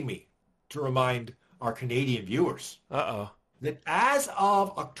reminding me to remind our Canadian viewers that as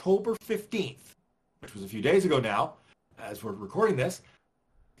of October 15th, which was a few days ago now, as we're recording this,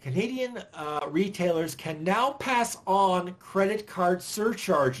 Canadian retailers can now pass on credit card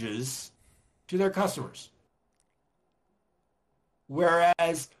surcharges to their customers.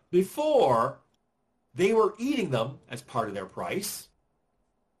 Whereas before, they were eating them as part of their price.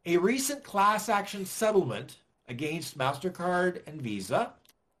 A recent class action settlement against MasterCard and Visa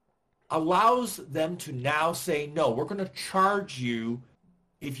allows them to now say, no, we're going to charge you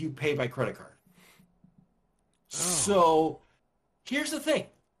if you pay by credit card. So here's the thing.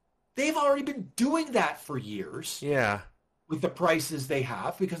 They've already been doing that for years. Yeah. With the prices they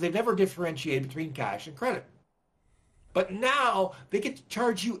have because they've never differentiated between cash and credit. But now they get to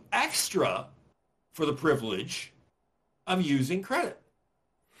charge you extra for the privilege of using credit.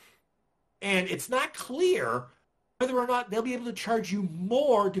 And it's not clear whether or not they'll be able to charge you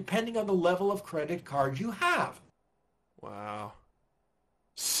more depending on the level of credit card you have. Wow.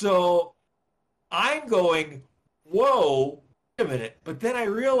 So I'm going, whoa, wait a minute. But then I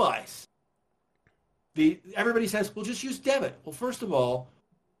realize everybody says, well, just use debit. Well, first of all,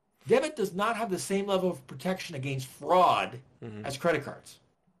 debit does not have the same level of protection against fraud as credit cards.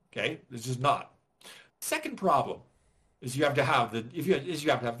 Okay, this is not. Second problem is you have to have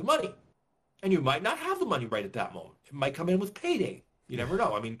the money, and you might not have the money right at that moment. It might come in with payday. You never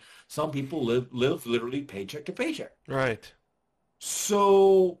know. I mean, some people live literally paycheck to paycheck. Right.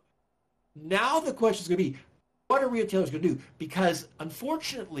 So now the question is going to be, what are retailers going to do? Because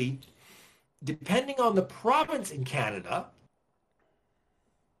unfortunately, depending on the province in Canada,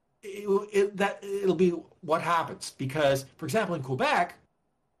 it'll be what happens. Because, for example, in Quebec,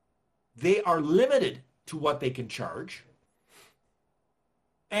 they are limited to what they can charge.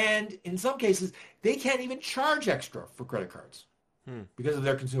 And in some cases, they can't even charge extra for credit cards because of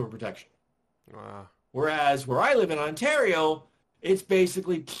their consumer protection. Wow. Whereas where I live in Ontario, it's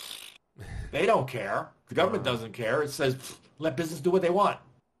basically, they don't care. The government doesn't care. It says, let business do what they want.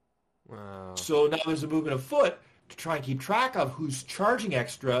 Wow. So now there's a movement afoot to try and keep track of who's charging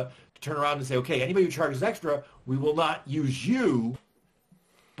extra, to turn around and say, okay, anybody who charges extra, we will not use you,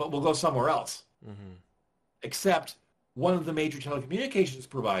 but we'll go somewhere else. Except one of the major telecommunications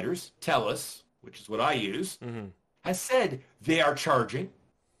providers, TELUS, which is what I use, has said they are charging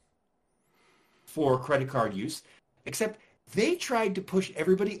for credit card use, except they tried to push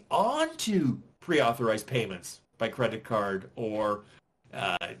everybody onto pre-authorized payments by credit card or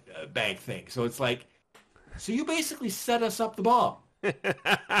bank thing. So it's like, so you basically set us up the bomb, to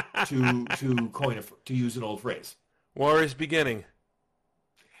use an old phrase. War is beginning.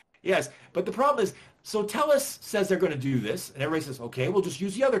 Yes, but the problem is, so TELUS says they're going to do this, and everybody says, okay, we'll just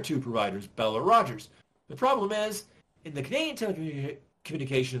use the other two providers, Bell or Rogers. The problem is, in the Canadian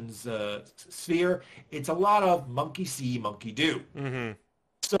telecommunications sphere, it's a lot of monkey see, monkey do. Mm-hmm.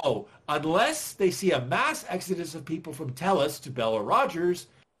 So unless they see a mass exodus of people from TELUS to Bell or Rogers,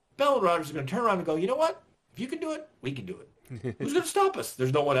 Bell and Rogers are going to turn around and go, you know what? If you can do it, we can do it. Who's going to stop us?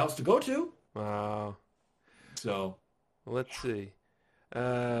 There's no one else to go to. Wow. So Let's see.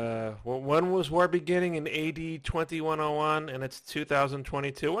 When was war beginning? In AD 2101, and it's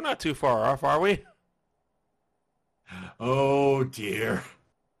 2022. We're not too far off, are we? oh dear.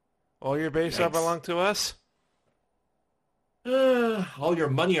 All your base are Yikes. belong to us? All your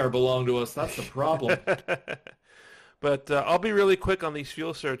money are belong to us. That's the problem. But I'll be really quick on these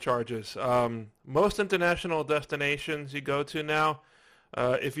fuel surcharges. Most international destinations you go to now,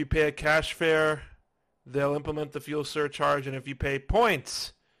 if you pay a cash fare, they'll implement the fuel surcharge. And if you pay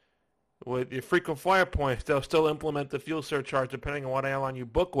points, with your frequent flyer points, they'll still implement the fuel surcharge depending on what airline you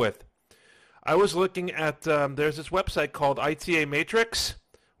book with. I was looking at, there's this website called ITA Matrix,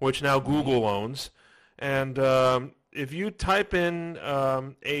 which now Google owns. And if you type in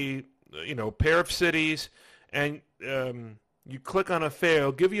a pair of cities and you click on a fare,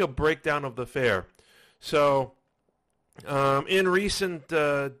 it'll give you a breakdown of the fare. So in recent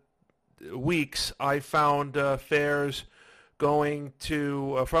weeks, I found fares going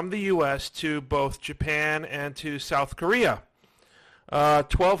to from the U.S. to both Japan and to South Korea.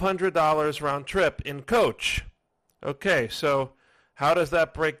 $1,200 round trip in coach. Okay, so how does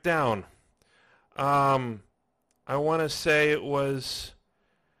that break down? I want to say it was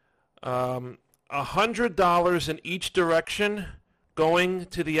 $100 in each direction going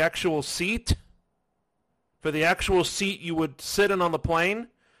to the actual seat. For the actual seat you would sit in on the plane.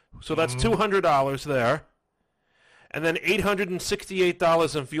 So that's $200 there. And then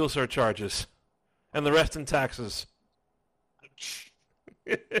 $868 in fuel surcharges. And the rest in taxes.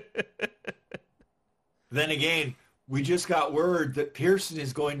 Then again, we just got word that Pearson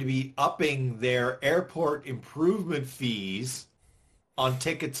is going to be upping their airport improvement fees on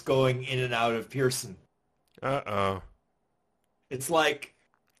tickets going in and out of Pearson. Uh-oh. It's like,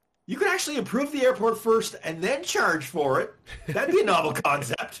 you could actually improve the airport first and then charge for it. That'd be a novel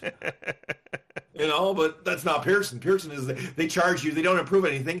concept. But that's not Pearson. Pearson is, they charge you, they don't improve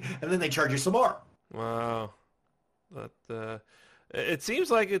anything, and then they charge you some more. Wow. But, it seems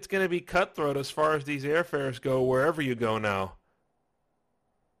like it's going to be cutthroat as far as these airfares go wherever you go now.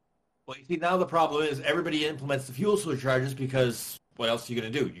 Well, you see, now the problem is everybody implements the fuel surcharges because what else are you going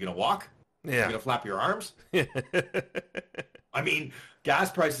to do? You're going to walk? Yeah. You're going to flap your arms? I mean,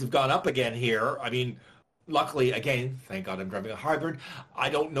 gas prices have gone up again here. I mean, luckily, again, thank God I'm driving a hybrid. I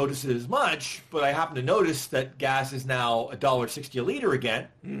don't notice it as much, but I happen to notice that gas is now $1.60 a liter again.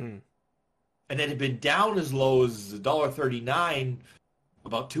 Mm. And it had been down as low as $1.39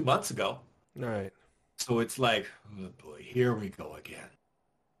 about 2 months ago. All right. So it's like, oh boy, here we go again.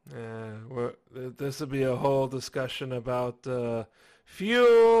 This would be a whole discussion about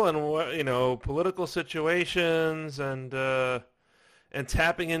fuel and political situations and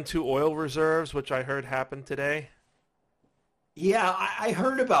tapping into oil reserves, which I heard happened today. Yeah, I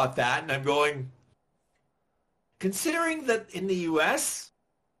heard about that, and I'm going, considering that in the U.S.,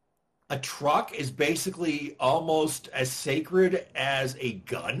 a truck is basically almost as sacred as a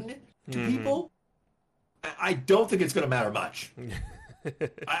gun to people, I don't think it's going to matter much.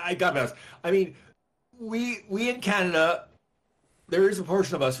 I got to be honest. I mean, we in Canada, there is a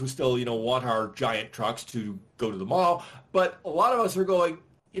portion of us who still, want our giant trucks to go to the mall, but a lot of us are going,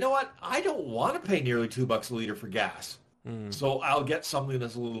 you know what? I don't want to pay nearly $2 a liter for gas, so I'll get something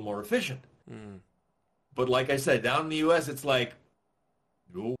that's a little more efficient. But like I said, down in the U.S., it's like,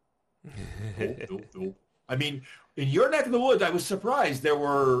 no. No. I mean, in your neck of the woods, I was surprised there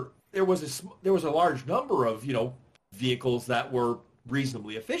was a large number of vehicles that were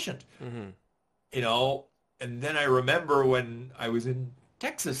reasonably efficient. And then I remember when I was in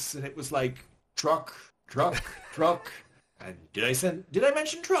Texas, and it was like truck, and did I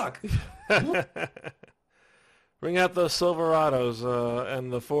mention truck? Bring out those Silverados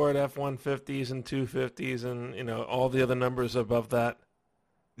and the Ford F-150s and 250s and all the other numbers above that.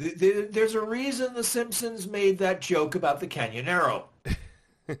 There's a reason The Simpsons made that joke about the Canyonero.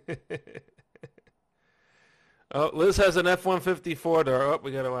 Oh, Liz has an F-150 Ford. Oh,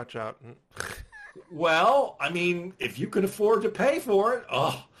 we got to watch out. Well, I mean, if you can afford to pay for it,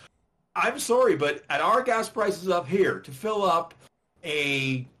 I'm sorry, but at our gas prices up here, to fill up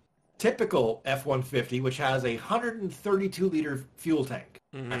a typical F-150, which has a 132-liter fuel tank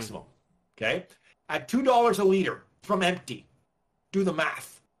maximum, okay, at $2 a liter from empty, do the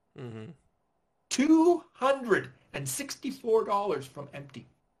math. $264 from empty.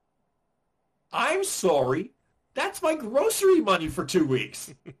 I'm sorry. That's my grocery money for 2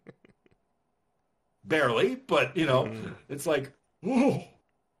 weeks. Barely, but, it's like, ooh.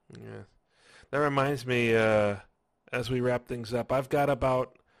 Yeah. That reminds me, as we wrap things up, I've got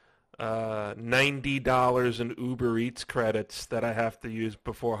about $90 in Uber Eats credits that I have to use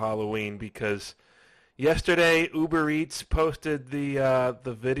before Halloween because yesterday Uber Eats posted the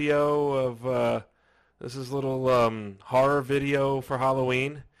video of this is a little horror video for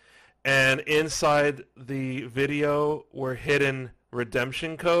Halloween, and inside the video were hidden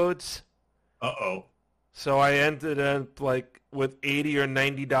redemption codes. Uh-oh. So I ended up with $80 or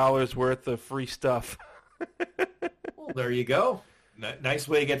 $90 worth of free stuff. Well, there you go. Nice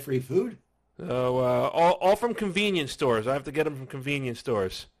way to get free food. So all from convenience stores. I have to get them from convenience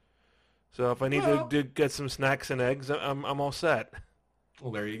stores. So if I need to get some snacks and eggs, I'm all set.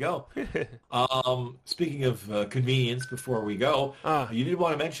 Well, there you go. Speaking of convenience, before we go, you did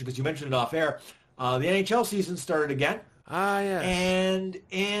want to mention, because you mentioned it off air, the NHL season started again. Yes. And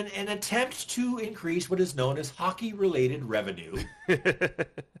in an attempt to increase what is known as hockey-related revenue,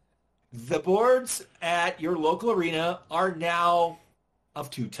 the boards at your local arena are now of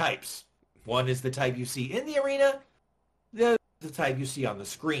two types. One is the type you see in the arena, the type you see on the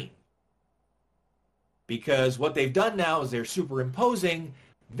screen. Because what they've done now is they're superimposing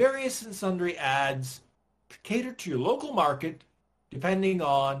various and sundry ads catered to your local market depending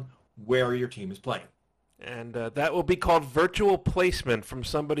on where your team is playing. And that will be called virtual placement from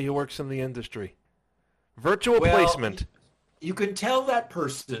somebody who works in the industry. Virtual placement. You can tell that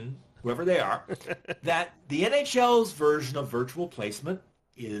person, whoever they are, that the NHL's version of virtual placement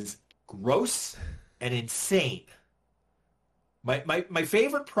is gross and insane. My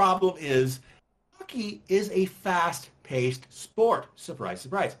favorite problem is hockey is a fast-paced sport. Surprise,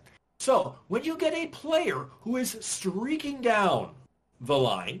 surprise. So when you get a player who is streaking down the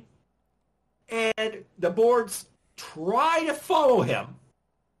line and the boards try to follow him,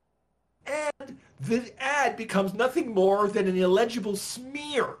 and the ad becomes nothing more than an illegible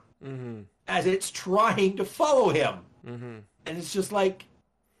smear as it's trying to follow him. Mm-hmm. And it's just like,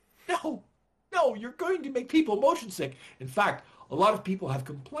 no, you're going to make people motion sick. In fact, a lot of people have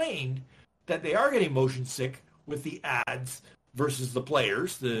complained that they are getting motion sick with the ads versus the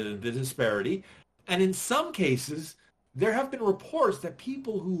players, the disparity. And in some cases, there have been reports that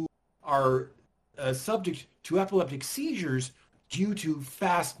people who are subject to epileptic seizures due to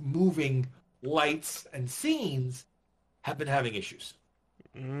fast-moving lights and scenes have been having issues.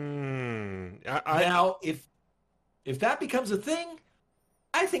 Now, if that becomes a thing,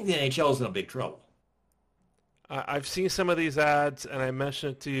 I think the NHL is in a big trouble. I've seen some of these ads, and I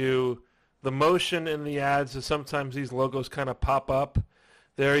mentioned it to you. The motion in the ads is sometimes these logos kind of pop up.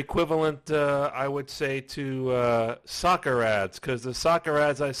 They're equivalent, I would say, to soccer ads, because the soccer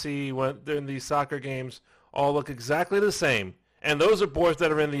ads I see during these soccer games all look exactly the same. And those are boards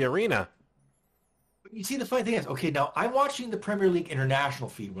that are in the arena. You see, the funny thing is, okay, now I'm watching the Premier League International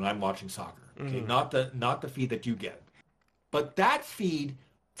feed when I'm watching soccer, okay, not the feed that you get. But that feed,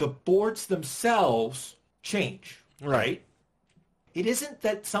 the boards themselves change, right? It isn't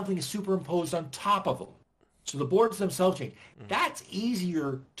that something is superimposed on top of them. So the boards themselves change. That's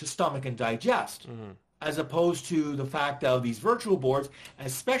easier to stomach and digest, as opposed to the fact of these virtual boards,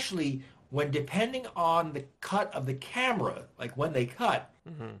 especially when depending on the cut of the camera, like when they cut,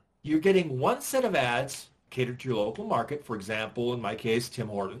 you're getting one set of ads catered to your local market, for example, in my case, Tim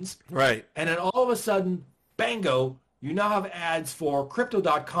Hortons. Right. And then all of a sudden, bango, you now have ads for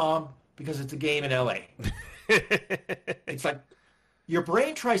Crypto.com because it's a game in LA. It's like your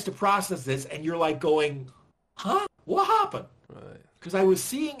brain tries to process this and you're like going, huh? What happened? Right. Because I was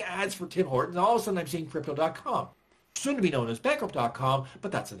seeing ads for Tim Hortons, and all of a sudden I'm seeing Crypto.com, soon to be known as Bankrupt.com,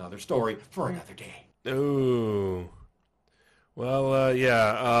 but that's another story for another day. Ooh. Well,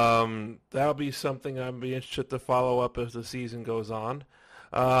 that'll be something I'd be interested to follow up as the season goes on.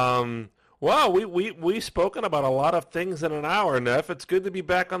 Wow, we've spoken about a lot of things in an hour, Neff. It's good to be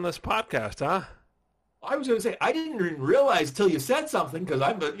back on this podcast, huh? I was going to say, I didn't even realize till you said something, because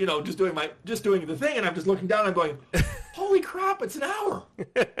I'm, just doing the thing, and I'm just looking down and I'm going, holy crap, it's an hour.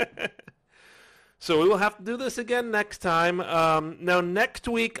 So we will have to do this again next time. Now, next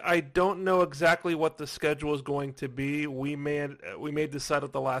week, I don't know exactly what the schedule is going to be. We may decide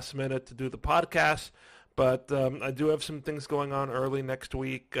at the last minute to do the podcast, but I do have some things going on early next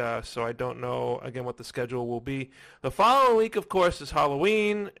week, so I don't know, again, what the schedule will be. The following week, of course, is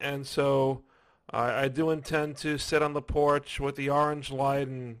Halloween, and so I do intend to sit on the porch with the orange light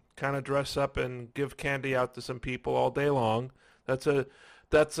and kind of dress up and give candy out to some people all day long. That's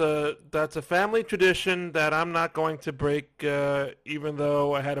that's a family tradition that I'm not going to break, even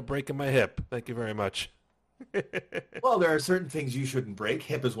though I had a break in my hip. Thank you very much. Well, there are certain things you shouldn't break.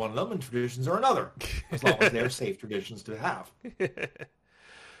 Hip is one of them, and traditions are another, as long as they're safe traditions to have.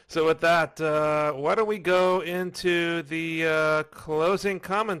 So with that, why don't we go into the closing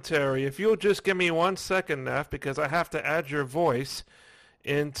commentary? If you'll just give me 1 second, Neff, because I have to add your voice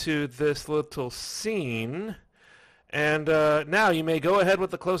into this little scene. And now you may go ahead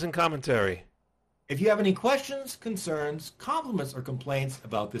with the closing commentary. If you have any questions, concerns, compliments, or complaints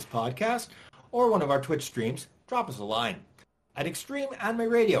about this podcast or one of our Twitch streams, drop us a line at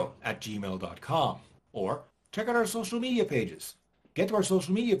extremeanimeradio@gmail.com or check out our social media pages. Get to our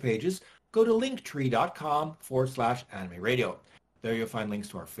social media pages, go to linktree.com/anime radio. There you'll find links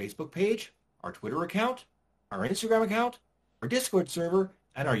to our Facebook page, our Twitter account, our Instagram account, our Discord server,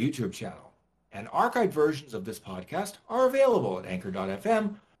 and our YouTube channel. And archived versions of this podcast are available at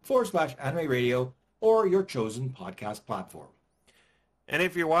anchor.fm/anime radio or your chosen podcast platform. And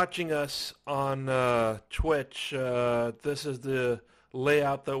if you're watching us on Twitch, this is the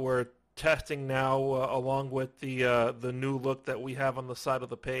layout that we're testing now, along with the new look that we have on the side of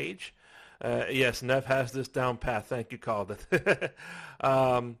the page. Yes, Nev has this down pat. Thank you, called it.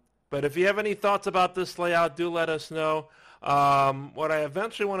 But if you have any thoughts about this layout, do let us know. What I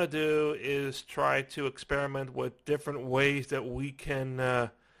eventually want to do is try to experiment with different ways that we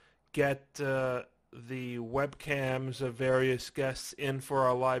can get the webcams of various guests in for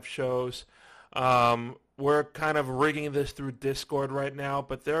our live shows. We're kind of rigging this through Discord right now,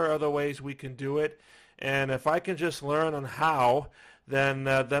 but there are other ways we can do it. And if I can just learn on how, then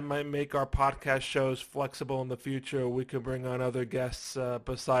that might make our podcast shows flexible in the future. We can bring on other guests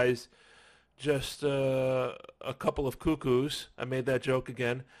besides just a couple of cuckoos. I made that joke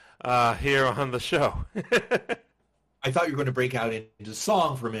again here on the show. I thought you were going to break out into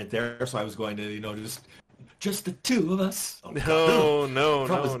song for a minute there, so I was going to, just the two of us. Oh, No.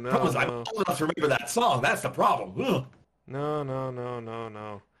 I'm old enough to remember that song. That's the problem. Ugh.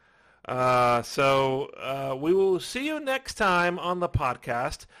 No. So we will see you next time on the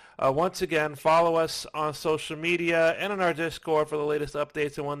podcast. Once again, follow us on social media and on our Discord for the latest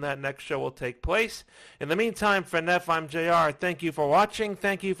updates and when that next show will take place. In the meantime, for Neff, I'm JR. Thank you for watching.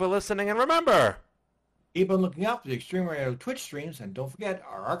 Thank you for listening. And remember, keep on looking out for the Extreme Radio Twitch streams, and don't forget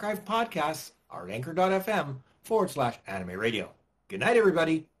our archived podcasts are at anchor.fm/anime radio. Good night,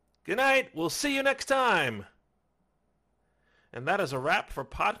 everybody. good night. We'll see you next time. And that is a wrap for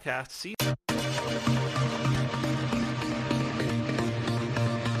podcast season.